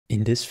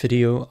In this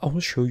video, I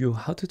will show you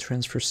how to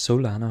transfer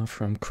Solana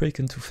from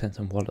Kraken to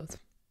Phantom Wallet.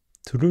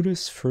 To do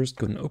this, first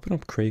go and open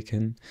up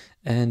Kraken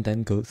and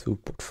then go to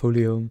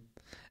Portfolio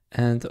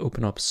and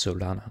open up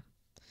Solana.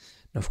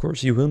 Now, of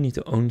course, you will need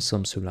to own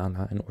some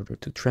Solana in order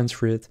to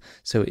transfer it.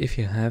 So if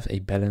you have a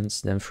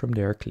balance, then from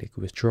there click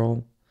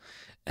Withdraw.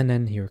 And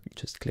then here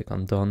just click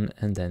on Done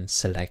and then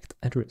select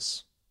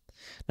Address.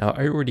 Now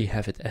I already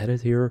have it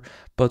added here,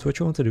 but what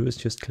you want to do is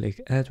just click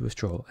Add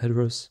Withdrawal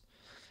Address.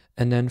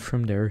 And then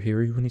from there,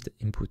 here you will need to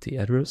input the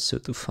address. So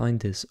to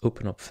find this,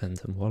 open up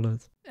Phantom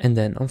Wallet. And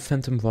then on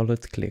Phantom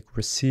Wallet, click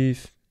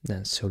Receive,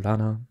 then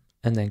Solana,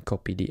 and then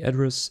copy the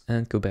address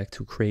and go back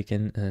to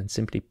Kraken and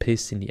simply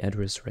paste in the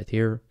address right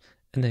here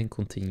and then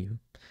continue.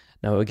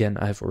 Now again,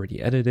 I've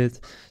already added it.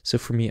 So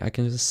for me, I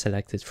can just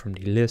select it from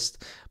the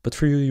list, but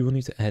for you, you will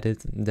need to add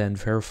it, then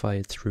verify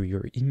it through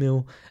your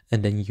email,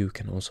 and then you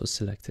can also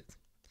select it.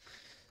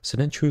 So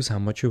then choose how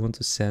much you want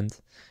to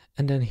send.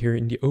 And then here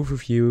in the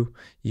overview,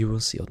 you will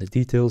see all the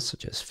details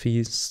such as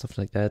fees, stuff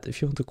like that.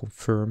 If you want to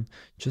confirm,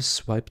 just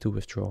swipe to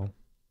withdraw.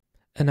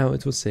 And now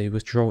it will say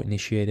withdrawal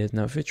initiated.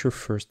 Now if it's your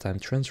first time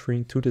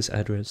transferring to this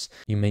address,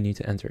 you may need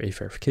to enter a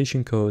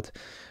verification code.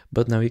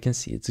 But now you can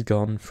see it's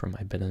gone from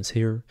my balance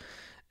here.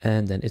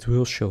 And then it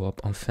will show up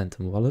on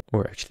Phantom Wallet,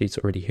 or actually it's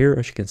already here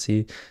as you can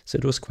see. So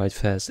it was quite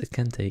fast. It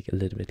can take a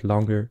little bit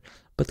longer,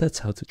 but that's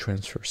how to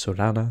transfer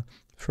Solana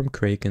from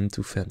Kraken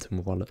to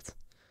Phantom Wallet.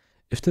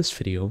 If this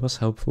video was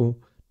helpful,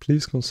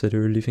 please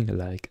consider leaving a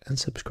like and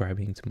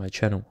subscribing to my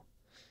channel.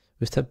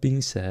 With that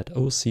being said, I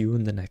will see you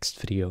in the next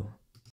video.